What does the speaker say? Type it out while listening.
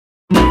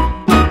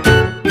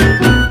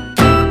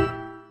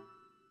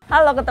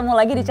Halo, ketemu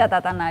lagi di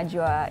Catatan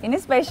Najwa. Ini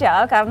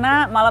spesial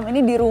karena malam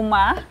ini di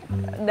rumah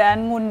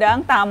dan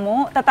ngundang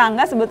tamu,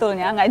 tetangga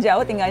sebetulnya, nggak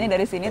jauh tinggalnya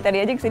dari sini.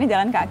 Tadi aja kesini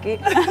jalan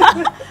kaki.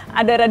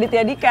 Ada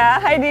Raditya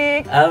Dika. Hai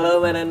Dik.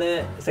 Halo Mbak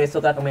Nana, saya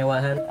suka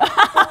kemewahan.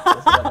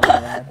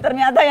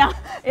 Ternyata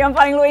yang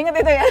paling lu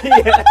inget itu ya?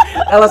 Iya.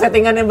 Kalau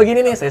settingannya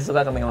begini nih, saya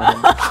suka kemewahan.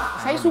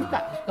 Saya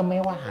suka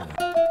kemewahan.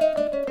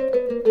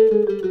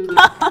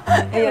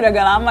 Iya, udah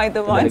agak lama itu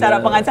wawancara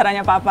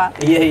pengacaranya Papa.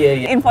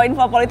 Iya.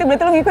 Info-info politik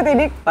berarti lu ngikutin,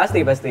 Dik?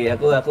 Pasti.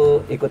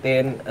 Aku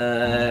ikutin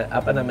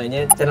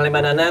channel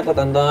Mbak Nana, aku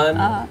tonton.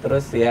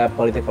 Terus ya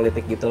politik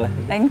gitulah.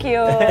 Thank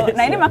you.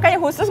 Nah ini makanya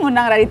khusus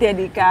ngundang Raditya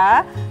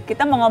Dika.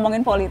 Kita mau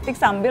ngomongin politik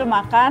sambil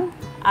makan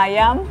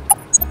ayam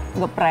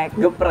geprek.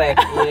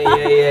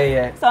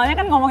 Iya. Soalnya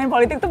kan ngomongin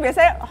politik tuh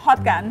biasanya hot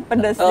kan,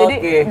 pedes.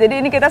 Jadi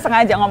ini kita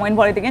sengaja ngomongin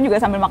politiknya juga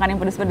sambil makan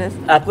yang pedes-pedes.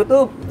 Aku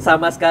tuh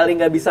sama sekali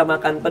nggak bisa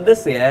makan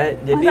pedes ya.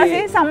 Jadi masa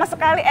sih sama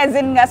sekali?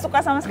 Ezin nggak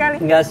suka sama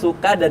sekali? Nggak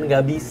suka dan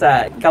nggak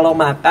bisa. Kalau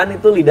makan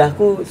itu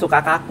lidahku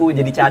suka kaku,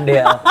 jadi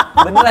cadel.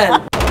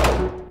 Beneran.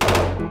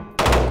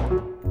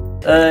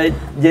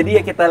 Jadi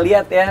ya kita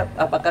lihat ya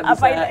apakah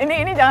bisa.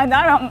 Ini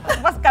jangan-jangan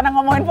pas karena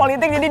ngomongin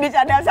politik jadi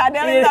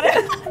dicadel-cadel. Iya.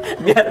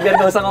 biar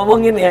gak usah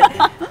ngomongin ya.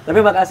 Tapi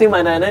makasih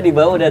Mbak Nana, di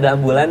bawah udah ada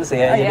ambulans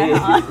ya. Jadi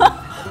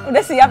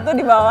udah siap tuh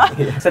di bawah.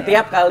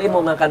 Setiap kali mau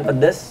makan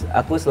pedes,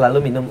 aku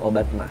selalu minum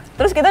obat mah.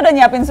 Terus kita udah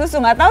nyiapin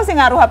susu, nggak tahu sih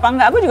ngaruh apa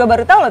enggak. Aku juga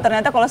baru tahu loh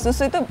ternyata kalau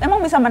susu itu emang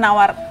bisa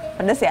menawar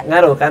pedes ya?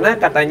 Ngaruh, karena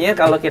katanya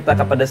kalau kita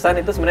kepedesan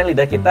itu sebenarnya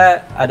lidah kita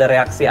ada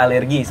reaksi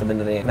alergi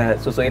sebenarnya. Nah,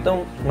 susu itu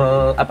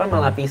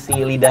melapisi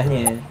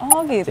lidahnya.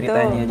 Oh gitu.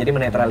 Ceritanya, jadi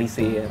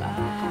menetralisir.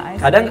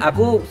 Kadang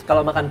aku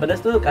kalau makan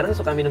pedas tuh kadang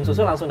suka minum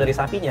susu langsung dari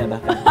sapinya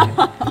bahkan.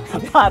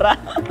 Parah.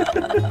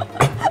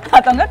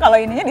 Atau enggak kalau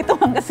ininya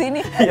dituang ke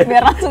sini biar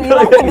langsung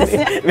hilang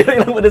pedesnya. Biar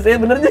hilang pedesnya,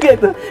 bener juga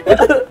itu.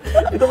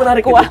 Itu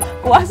menarik.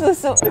 Kuah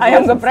susu,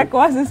 ayam geprek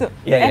kuah susu.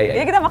 Iya.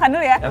 Jadi kita makan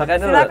dulu ya. Makan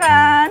dulu.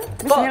 Silakan.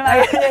 Bismillah.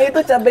 Kayaknya itu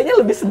cabenya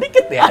lebih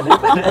sedikit ya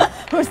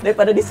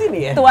daripada di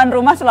sini ya. Tuan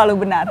rumah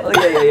selalu benar. Oh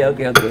iya,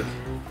 oke.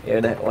 Ya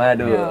udah,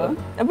 waduh. Yo.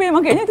 Tapi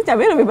emang kayaknya itu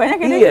cabenya lebih banyak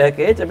ini. Iya,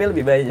 kayaknya cabenya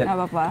lebih banyak. Enggak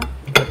apa-apa.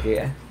 Oke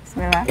ya.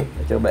 Bismillah.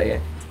 Kita coba ya.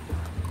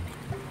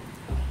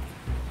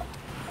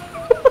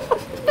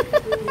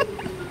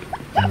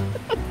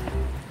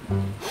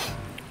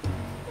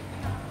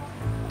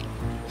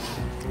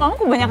 Kamu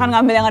kebanyakan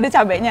ngambil yang ada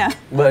cabenya.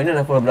 Mbak, ini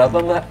level berapa,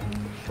 Mbak?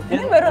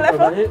 Ini baru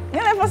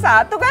level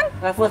 1 kan?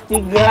 Level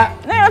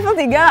 3. Ini level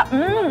 3.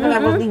 Ini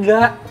level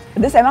 3.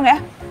 Pedes emang ya?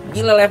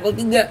 Gila, level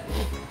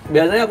 3.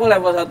 Biasanya aku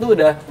level 1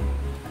 udah.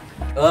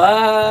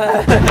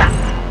 Wah.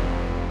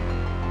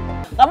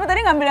 Kamu tadi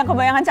ngambil yang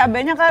kebanyakan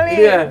cabenya kali.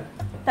 Iya.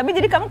 Tapi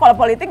jadi kamu kalau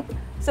politik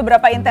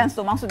seberapa intens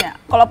tuh maksudnya?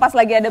 Kalau pas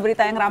lagi ada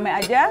berita yang rame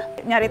aja,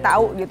 nyari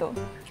tahu gitu?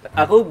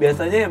 Aku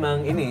biasanya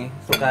emang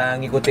suka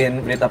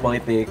ngikutin berita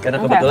politik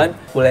karena kebetulan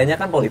kuliahnya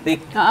kan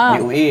politik di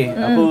UI.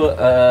 Aku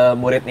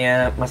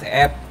muridnya Mas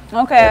Ep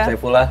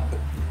Saifullah.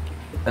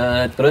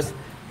 Terus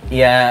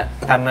ya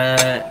karena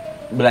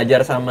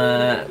belajar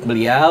sama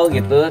beliau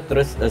gitu,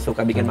 terus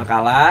suka bikin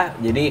makalah,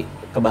 jadi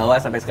ke bawah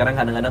sampai sekarang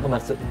kadang-kadang aku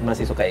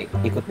masih suka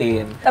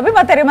ikutin. Tapi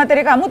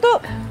materi-materi kamu tuh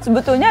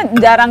sebetulnya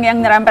jarang yang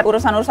nyerempet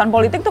urusan-urusan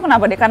politik tuh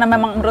kenapa deh? Karena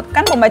memang menurut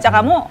kan pembaca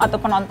kamu atau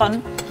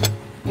penonton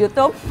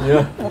YouTube,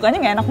 mukanya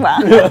nggak enak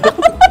banget.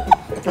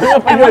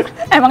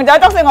 emang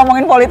cocok sih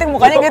ngomongin politik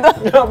mukanya gitu.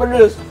 Ya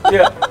penulis.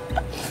 Iya.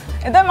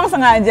 Itu emang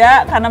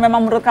sengaja karena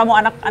memang menurut kamu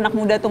anak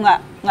muda tuh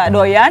nggak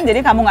doyan,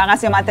 jadi kamu nggak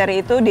ngasih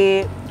materi itu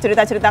di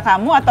cerita-cerita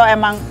kamu atau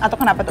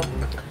kenapa tuh?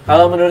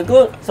 Kalau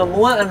menurutku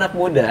semua anak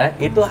muda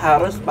itu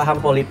harus paham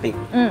politik.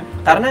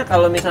 Karena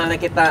kalau misalnya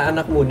kita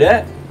anak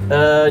muda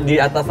di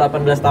atas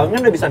 18 tahun kan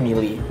udah bisa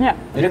milih. Ya.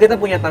 Jadi kita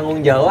punya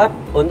tanggung jawab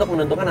untuk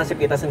menentukan nasib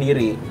kita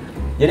sendiri.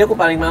 Jadi aku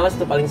paling males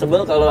tuh, paling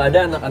sebel kalau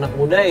ada anak-anak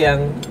muda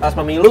yang pas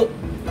pemilu,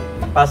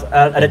 pas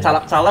ada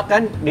caleg-caleg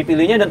kan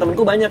dipilihnya dan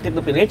temenku banyak gitu,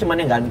 pilihnya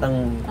cuman yang ganteng,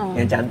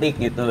 yang cantik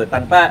gitu,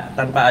 tanpa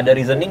ada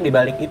reasoning di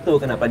balik itu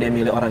kenapa dia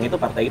milih orang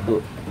itu, partai itu.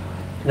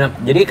 Nah,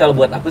 jadi kalau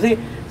buat aku sih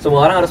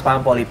semua orang harus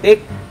paham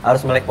politik, harus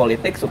melek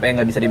politik supaya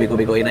nggak bisa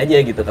dibego-begoin aja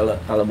gitu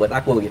kalau buat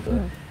aku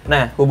gitu.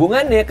 Nah,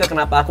 hubungannya ke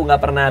kenapa aku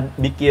nggak pernah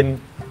bikin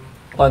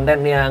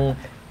konten yang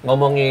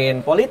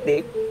ngomongin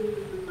politik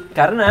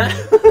karena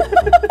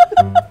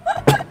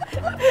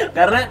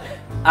karena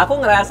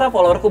aku ngerasa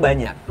followerku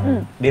banyak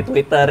di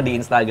Twitter, di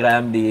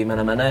Instagram, di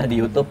mana-mana,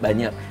 di YouTube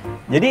banyak.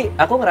 Jadi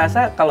aku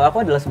ngerasa kalau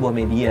aku adalah sebuah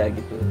media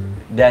gitu,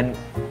 dan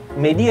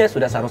media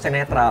sudah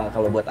seharusnya netral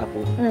kalau buat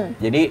aku.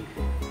 Jadi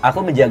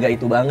aku menjaga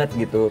itu banget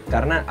gitu,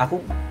 karena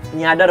aku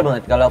nyadar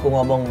banget kalau aku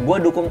ngomong gue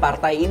dukung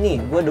partai ini,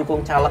 gue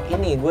dukung caleg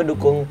ini, gue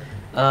dukung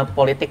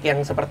politik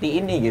yang seperti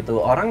ini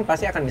gitu, orang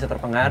pasti akan bisa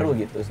terpengaruh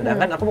gitu.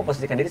 Sedangkan aku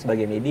memposisikan diri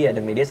sebagai media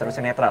dan media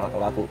seharusnya netral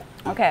kalau aku.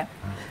 Oke.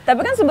 Tapi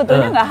kan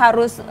sebetulnya nggak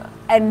harus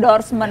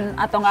endorsement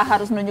atau nggak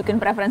harus nunjukin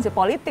preferensi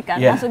politik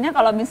kan. Maksudnya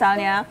kalau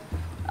misalnya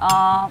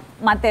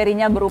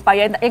materinya berupa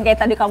yang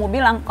kayak tadi kamu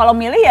bilang, kalau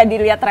milih ya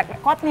dilihat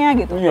track record-nya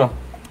gitu.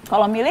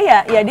 Kalau milih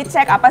ya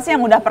dicek apa sih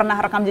yang udah pernah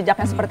rekam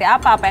jejaknya seperti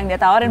apa yang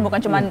dia tawarin, bukan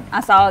cuma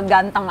asal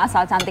ganteng,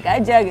 asal cantik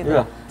aja gitu.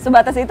 Iya.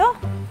 Sebatas itu?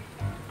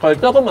 Kalau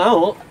itu aku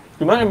mau,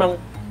 cuma emang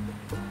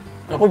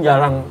aku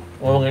jarang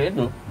ngomongin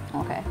itu.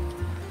 Oke.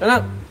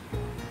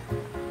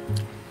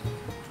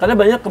 Karena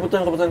banyak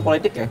keputusan-keputusan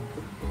politik ya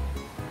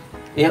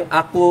yang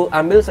aku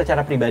ambil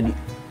secara pribadi.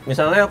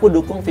 Misalnya aku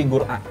dukung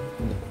figur A.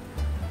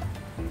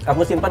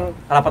 Aku simpan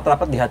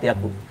rapat-rapat di hati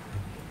aku.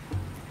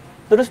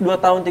 Terus 2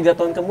 tahun, 3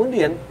 tahun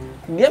kemudian,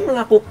 dia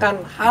melakukan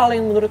hal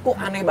yang menurutku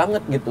aneh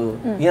banget gitu.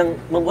 Yang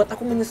membuat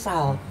aku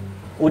menyesal.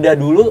 Udah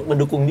dulu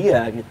mendukung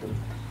dia gitu.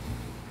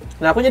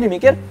 Nah aku jadi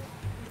mikir,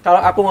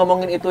 kalau aku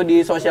ngomongin itu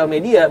di sosial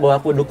media, bahwa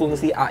aku dukung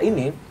si A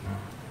ini,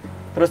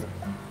 terus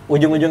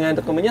ujung-ujungnya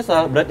untuk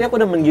menyesal, berarti aku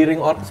udah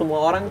menggiring semua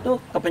orang itu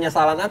ke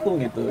penyesalan aku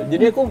gitu.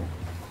 Jadi aku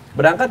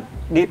berangkat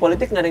di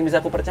politik nggak ada yang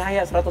bisa aku percaya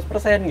 100%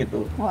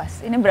 gitu. Wah,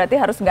 ini berarti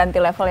harus ganti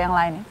level yang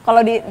lain.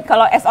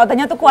 Kalau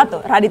SOT-nya tuh kuat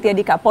tuh, Raditya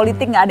Dika,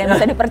 politik nggak ada yang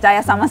bisa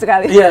dipercaya sama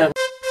sekali. Iya.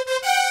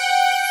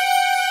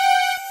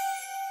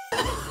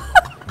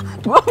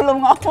 Gue belum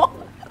ngomong.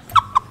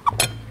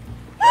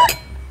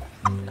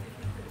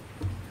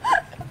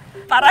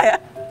 Parah ya?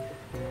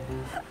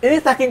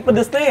 Ini saking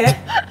pedesnya ya,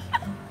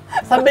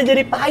 sampai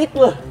jadi pahit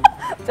loh.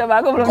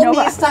 Coba aku belum Kok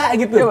nyoba. bisa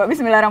gitu? Coba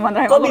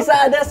bismillahirrahmanirrahim. Kok bisa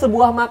ada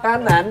sebuah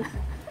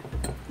makanan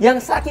yang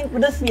saking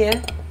pedesnya,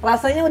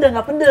 rasanya udah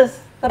nggak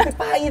pedes, tapi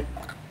pahit.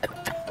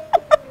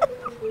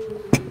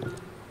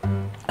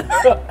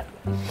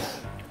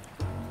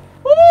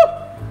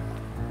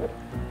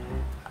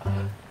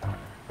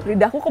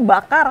 Lidahku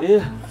kebakar.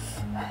 Iya.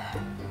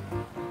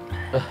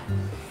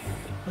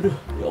 Aduh,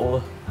 ya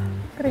Allah.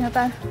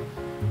 Keringetan.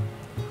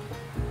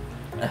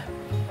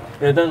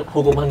 Ternyata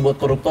hukuman buat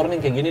koruptor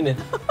nih kayak gini nih.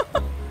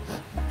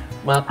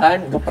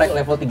 Makan geprek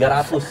level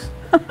 300.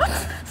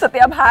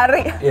 Setiap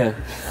hari. Iya.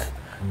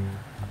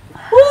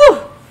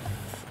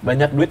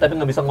 Banyak duit tapi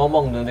nggak bisa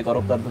ngomong nanti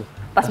koruptor tuh.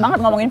 Pas banget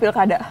ngomongin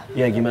pilkada.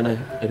 Ya gimana?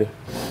 Aduh.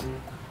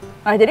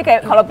 Nah, jadi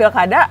kayak kalau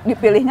pilkada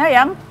dipilihnya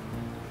yang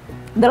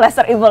the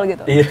lesser evil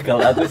gitu. Iya,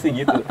 kalau aku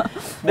sih gitu.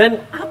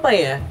 Dan apa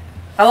ya?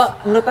 Kalau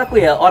menurut aku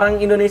ya, orang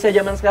Indonesia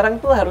zaman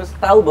sekarang tuh harus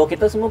tahu bahwa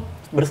kita semua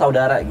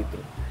bersaudara gitu.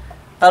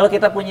 Kalau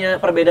kita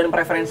punya perbedaan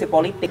preferensi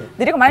politik.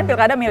 Jadi kemarin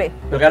pilkada milih?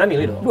 Pilkada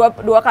milih dong.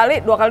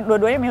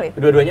 Dua-duanya milih?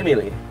 Dua-duanya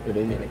milih.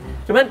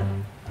 Cuman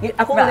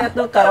aku ngeliat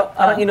tuh kalau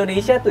orang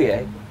Indonesia tuh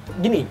ya,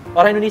 gini,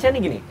 orang Indonesia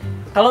nih gini.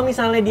 Kalau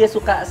misalnya dia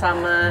suka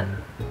sama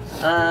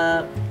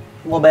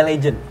Mobile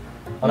Legend,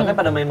 orang kan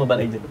pada main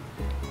Mobile Legend.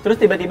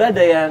 Terus tiba-tiba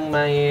ada yang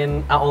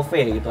main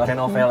AOV gitu,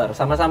 Arena of Valor,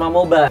 sama-sama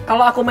MOBA.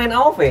 Kalau aku main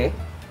AOV,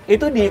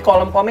 itu di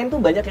kolom komen tuh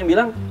banyak yang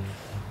bilang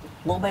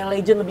Mobile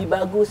Legend lebih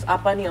bagus,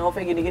 apa nih AOV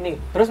gini-gini.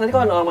 Terus nanti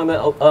kalau orang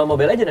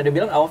Mobile Legend ada yang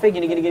bilang AOV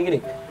gini-gini.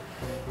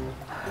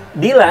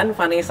 Dilan,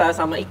 Vanessa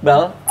sama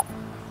Iqbal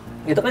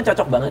itu kan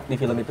cocok banget di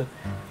film itu.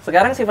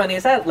 Sekarang si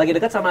Vanessa lagi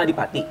dekat sama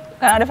Adipati.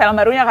 Karena ada film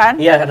barunya kan?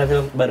 Iya, karena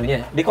film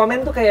barunya. Di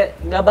komen tuh kayak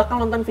nggak bakal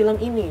nonton film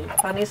ini.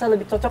 Vanessa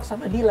lebih cocok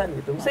sama Dilan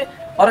gitu. Maksudnya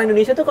orang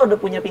Indonesia tuh kalau udah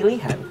punya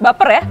pilihan.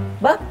 Baper ya?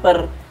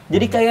 Baper.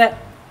 Jadi kayak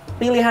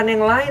pilihan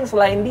yang lain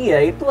selain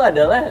dia itu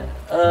adalah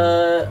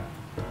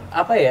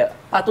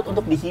patut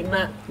untuk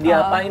dihina,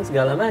 diapain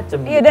segala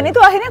macem. Iya, gitu. dan itu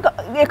akhirnya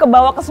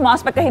kebawa ke semua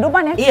aspek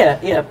kehidupan ya?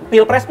 Iya.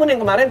 Pilpres pun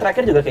yang kemarin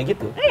terakhir juga kayak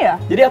gitu. Iya.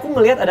 Jadi aku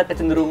melihat ada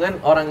kecenderungan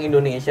orang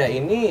Indonesia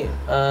ini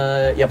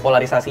ya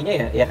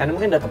polarisasinya ya karena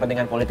mungkin ada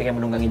kepentingan politik yang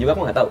menunggangi juga,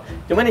 aku nggak tahu.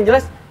 Cuman yang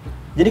jelas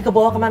jadi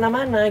kebawa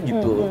kemana-mana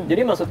gitu.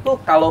 Jadi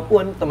maksudku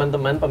kalaupun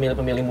teman-teman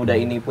pemilih-pemilih muda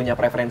ini punya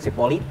preferensi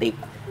politik,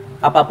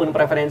 apapun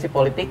preferensi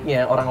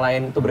politiknya orang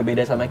lain itu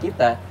berbeda sama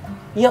kita,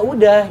 ya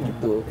udah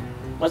gitu.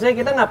 Maksudnya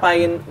kita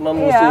ngapain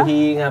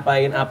memusuhi,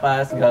 ngapain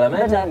apa segala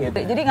macam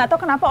gitu. Jadi nggak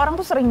tahu kenapa orang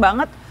tuh sering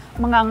banget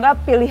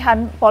menganggap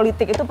pilihan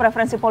politik itu,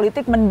 preferensi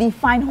politik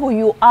mendefine who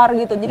you are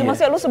gitu. Jadi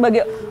maksudnya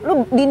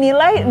lu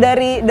dinilai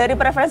dari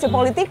preferensi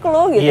politik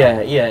lu gitu.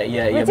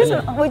 Iya.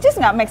 Which is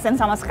nggak make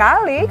sense sama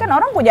sekali. Kan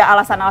orang punya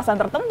alasan-alasan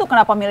tertentu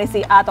kenapa milih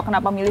si A atau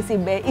kenapa milih si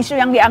B.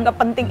 Isu yang dianggap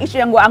penting, isu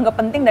yang gua anggap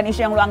penting dan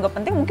isu yang lu anggap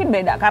penting mungkin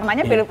beda.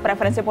 Karenanya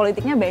preferensi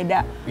politiknya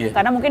beda.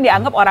 Karena mungkin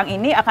dianggap orang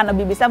ini akan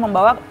lebih bisa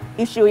membawa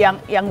isu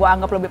yang gua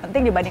anggap lebih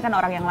penting dibandingkan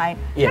orang yang lain.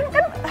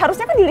 Kan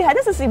harusnya kan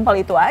dilihatnya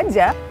sesimpel itu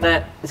aja.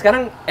 Nah,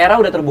 sekarang era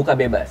udah terbuka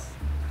bebas.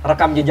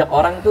 Rekam jejak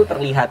orang tuh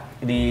terlihat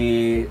di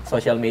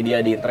sosial media,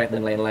 di internet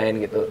dan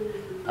lain-lain gitu.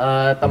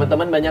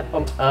 Teman-teman banyak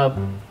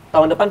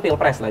tahun depan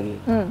pilpres lagi,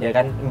 ya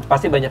kan?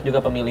 Pasti banyak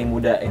juga pemilih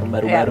muda yang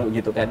baru-baru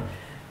gitu kan.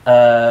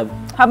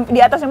 Di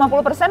atas 50%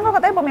 kok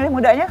katanya pemilih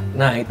mudanya.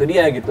 Nah, itu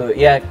dia gitu.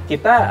 Ya,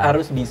 kita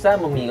harus bisa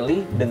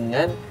memilih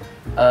dengan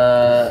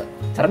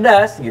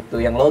cerdas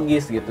gitu, yang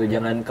logis gitu,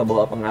 jangan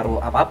kebawa pengaruh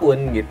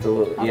apapun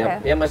gitu.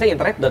 Ya maksudnya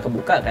internet udah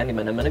kebuka kan, di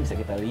mana-mana bisa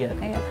kita lihat.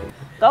 Gitu.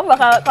 Kamu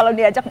bakal kalau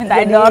diajak minta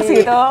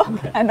endorse gitu,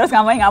 endorse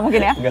nggak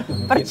mungkin ya?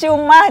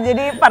 Percuma,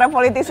 jadi para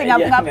politisi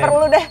nggak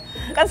perlu deh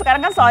Kan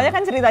sekarang kan soalnya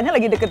kan ceritanya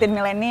lagi deketin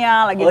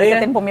milenial, lagi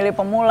deketin pemilih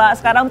pemula.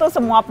 Sekarang tuh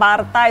semua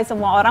partai,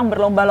 semua orang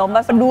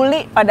berlomba-lomba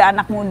peduli pada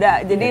anak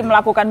muda. Jadi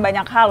melakukan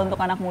banyak hal untuk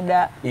anak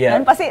muda.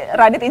 Dan pasti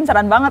Radit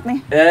inceran banget nih.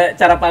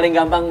 Cara paling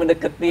gampang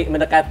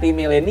mendekati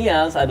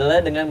milenials adalah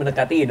dengan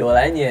mendekati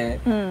idolanya.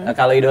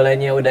 Kalau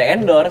idolanya udah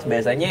endorse,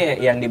 biasanya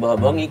yang di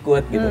bawah-bawah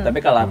ngikut gitu. Tapi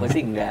kalau aku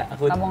sih enggak.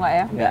 Kamu enggak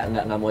ya?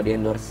 Enggak mau di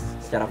endorse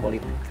secara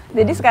politik.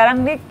 Jadi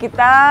sekarang nih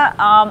kita,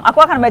 aku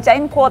akan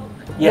bacain quote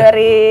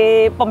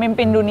dari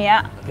pemimpin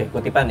dunia. Oke,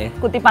 kutipan ya?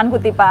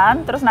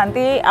 Kutipan-kutipan, terus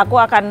nanti aku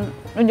akan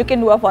nunjukin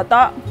 2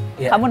 foto.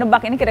 Kamu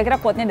nebak ini kira-kira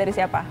quote-nya dari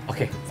siapa?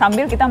 Oke.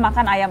 Sambil kita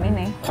makan ayam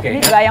ini.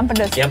 Ini juga ayam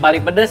pedas. Yang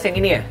paling pedas yang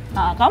ini ya?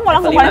 Nah, kamu mau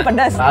langsung paling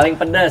pedas? Paling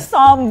pedas.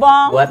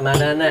 Sombong. Buat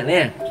Manana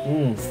nih.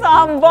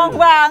 Sombong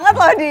banget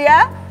loh dia.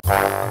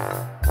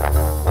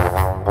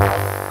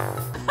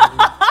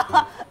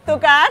 Tuh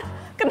kan,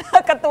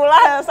 kena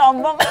ketulah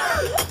sombong.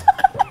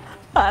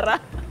 Parah.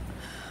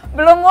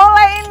 Belum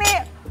mulai ini.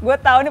 Gue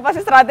tahu nih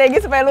pasti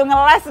strategi supaya lu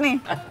ngeles nih.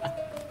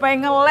 Supaya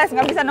ngeles,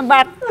 nggak bisa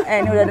nebak.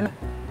 Ini udah ada.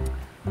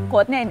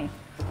 Quote-nya ini.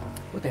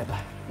 Quote apa?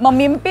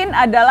 Memimpin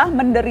adalah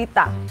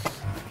menderita.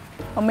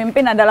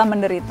 Pemimpin adalah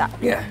menderita.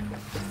 Iya.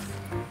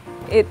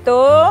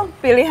 Itu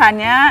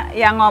pilihannya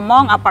yang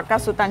ngomong apakah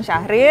Sultan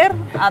Syahrir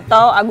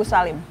atau Agus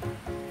Salim.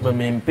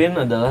 Memimpin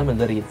adalah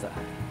menderita.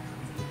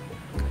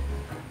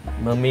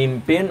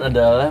 Memimpin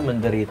adalah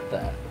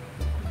menderita.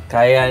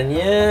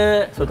 Kayaknya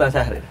Sultan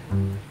Syahrir.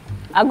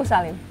 Agus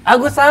Salim.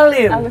 Agus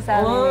Salim. Agus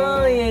Salim.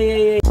 Oh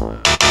iya.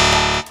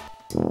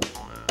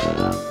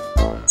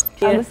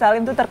 Agus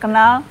Salim tuh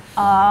terkenal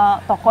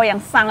tokoh yang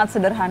sangat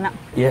sederhana.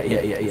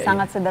 Iya.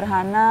 Sangat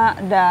sederhana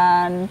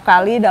dan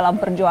kali dalam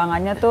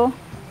perjuangannya tuh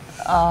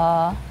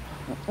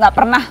nggak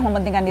pernah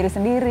mementingkan diri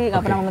sendiri,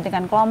 nggak pernah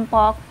mementingkan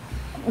kelompok.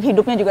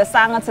 Hidupnya juga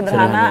sangat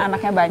sederhana,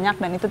 anaknya banyak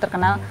dan itu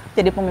terkenal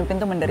jadi pemimpin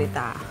tuh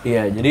menderita.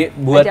 Iya, jadi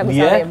buat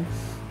dia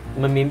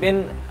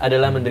memimpin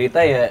adalah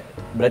menderita ya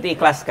berarti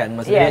ikhlas kan?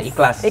 Maksudnya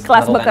ikhlas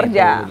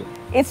bekerja.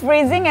 It's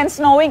freezing and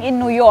snowing in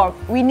New York.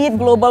 We need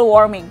global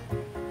warming.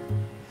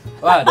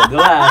 Wah, udah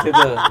jelas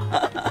itu.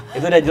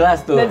 Itu udah jelas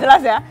tuh. Udah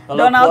jelas ya? Kalo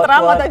Donald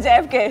Trump atau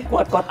JFK?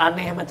 Quote-quote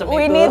aneh macam itu.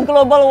 We need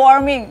global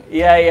warming.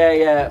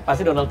 Iya.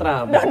 Pasti Donald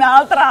Trump.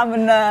 Donald Trump,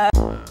 bener.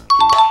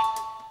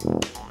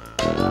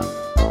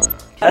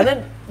 Karena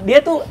dia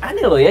tuh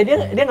aneh loh ya,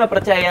 dia nggak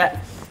percaya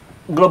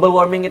global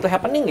warming itu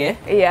happening ya.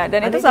 Iya,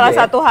 dan itu salah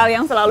satu hal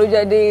yang selalu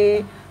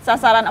jadi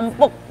sasaran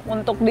empuk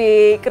untuk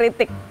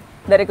dikritik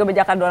dari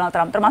kebijakan Donald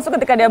Trump. Termasuk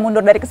ketika dia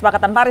mundur dari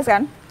kesepakatan Paris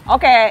kan.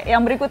 Oke,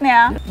 yang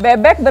berikutnya.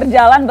 Bebek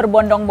berjalan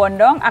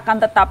berbondong-bondong akan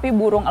tetapi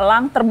burung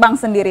elang terbang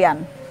sendirian.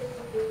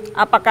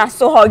 Apakah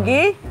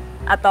Suhogi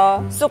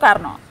atau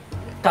Soekarno?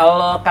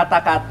 Kalau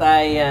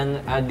kata-kata yang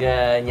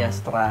agak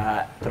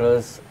nyastra,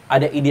 terus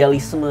ada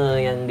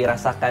idealisme yang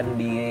dirasakan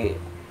di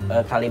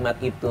kalimat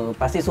itu,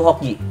 pasti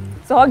Suhogi.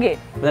 Suhogi?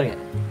 Benar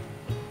nggak?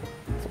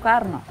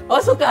 Soekarno. Oh,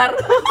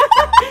 Soekarno.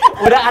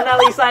 Udah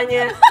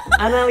analisanya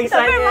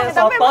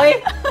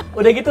sotoy,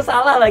 udah gitu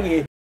salah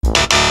lagi.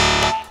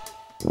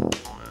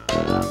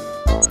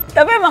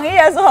 Tapi emang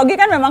iya, Suhogi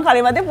kan memang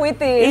kalimatnya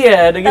puitis.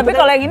 Iya, gitu. Tapi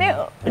kalau yang ini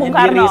Bung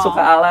Karno. Suka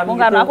alam Bung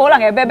Karno, gitu. aku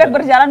ulang ya. Bebek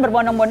berjalan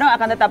berbondong-bondong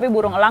akan tetapi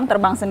burung elang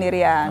terbang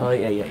sendirian. Oh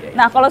iya.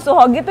 Nah, kalau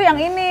Suhogi tuh yang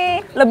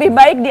ini, lebih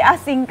baik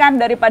diasingkan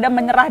daripada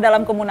menyerah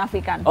dalam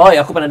kemunafikan. Oh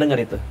ya, aku pernah dengar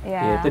itu.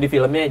 Iya. Itu di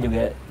filmnya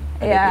juga.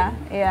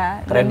 Iya.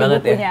 Keren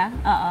banget ya.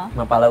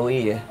 Mapala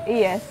UI ya.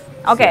 Yes.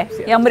 Oke,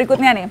 yang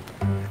berikutnya nih.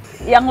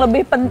 Yang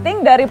lebih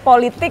penting dari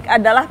politik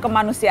adalah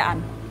kemanusiaan.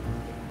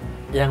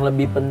 Yang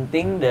lebih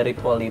penting dari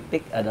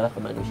politik adalah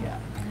kemanusiaan.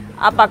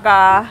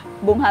 Apakah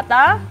Bung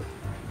Hatta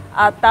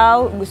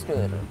atau Gus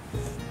Dur?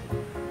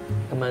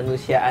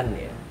 Kemanusiaan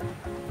ya.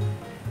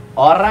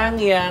 Orang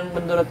yang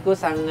menurutku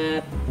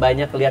sangat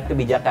banyak lihat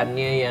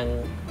kebijakannya yang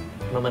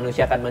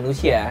memanusiakan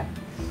manusia,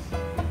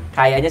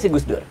 kayaknya sih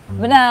Gus Dur.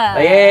 Benar.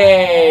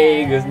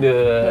 Yeay, Gus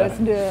Dur. Gus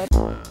Dur.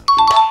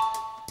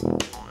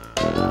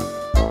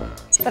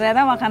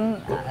 Ternyata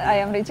makan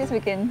ayam ricis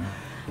bikin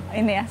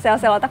ini ya,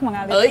 sel-sel otak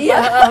mengalir. Oh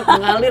iya,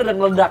 mengalir dan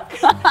meledak.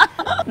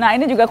 Nah,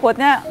 ini juga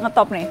quote-nya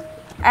ngetop nih.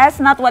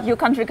 As not what your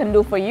country can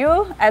do for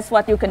you, as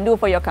what you can do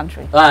for your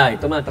country. Wah,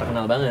 itu mah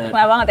terkenal banget.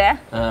 Terkenal banget ya?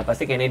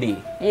 Pasti Kennedy.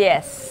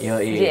 Yes.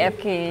 Yoi.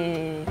 JFK.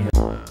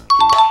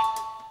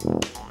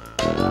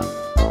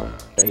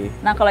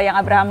 Nah, kalau yang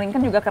Abraham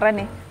Lincoln juga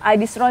keren nih. I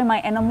destroy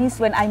my enemies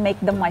when I make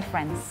them my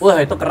friends.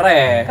 Wah, itu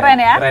keren. Keren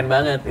ya? Keren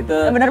banget. Itu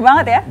bener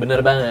banget ya? Bener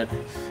banget.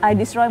 I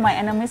destroy my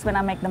enemies when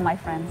I make them my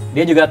friends.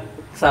 Dia juga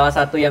salah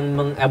satu yang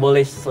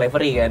mengabolish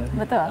slavery kan.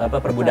 Betul.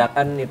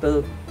 Perbudakan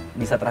itu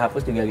bisa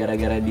terhapus juga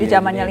gara-gara dia. Di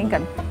zamannya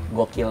Lincoln.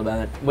 Gokil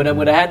banget.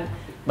 Mudah-mudahan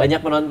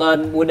banyak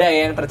penonton muda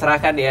yang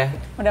tercerahkan ya.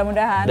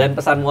 Mudah-mudahan. Dan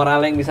pesan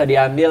moral yang bisa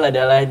diambil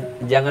adalah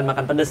jangan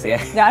makan pedes ya.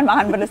 Jangan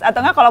makan pedes. Atau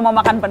enggak kalau mau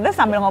makan pedes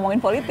sambil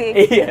ngomongin politik.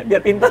 Iya,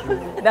 biar pintar.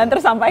 Dan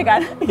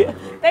tersampaikan. Iya.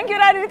 Thank you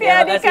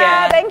Raditya Dika. Ya.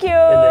 Thank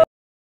you.